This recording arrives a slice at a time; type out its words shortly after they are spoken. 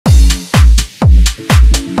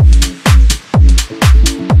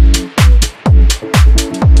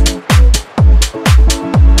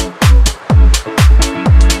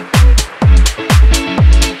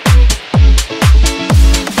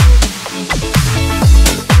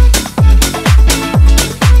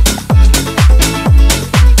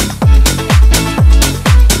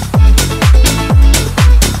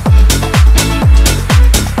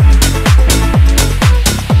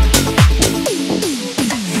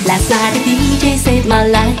Last night the DJ saved my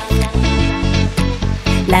life.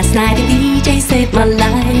 Last night the DJ saved my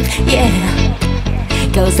life, yeah.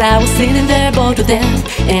 Cause I was sitting there bored to death,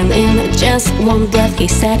 and in just one breath he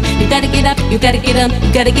said, you gotta get up, you gotta get up,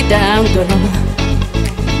 you gotta get down, girl.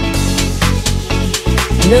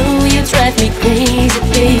 No, you drive me crazy,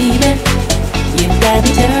 baby. You got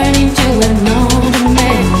me turning to another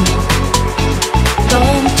man.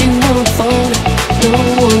 Don't you know the phone, no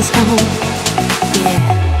one's home,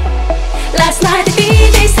 yeah. Last night the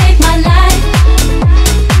DJ saved my life.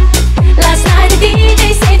 Last night the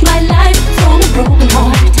DJ saved my life from a broken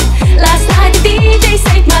heart. Last night the DJ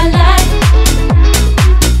saved my life.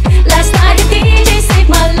 Last night the DJ saved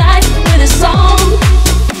my life with a song.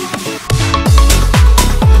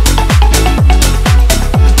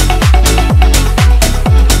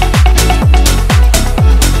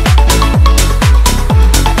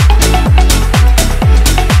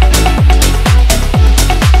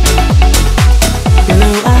 You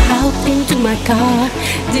know I hopped into my car,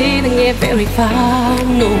 didn't get very far,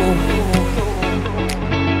 no.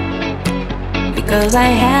 Because I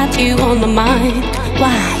had you on my mind.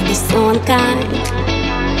 Why be so unkind?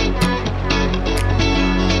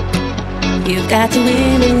 You've got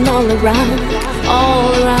women all around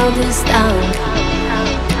this town.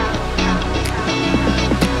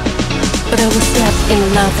 But I was left in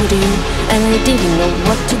love with you, and I didn't know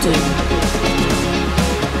what to do.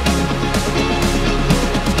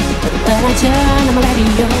 But when I turned on my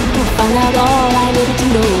radio, I found out all I needed to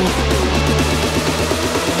know.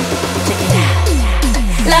 Check it out.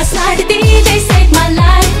 Last night the DJ saved my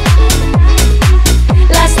life.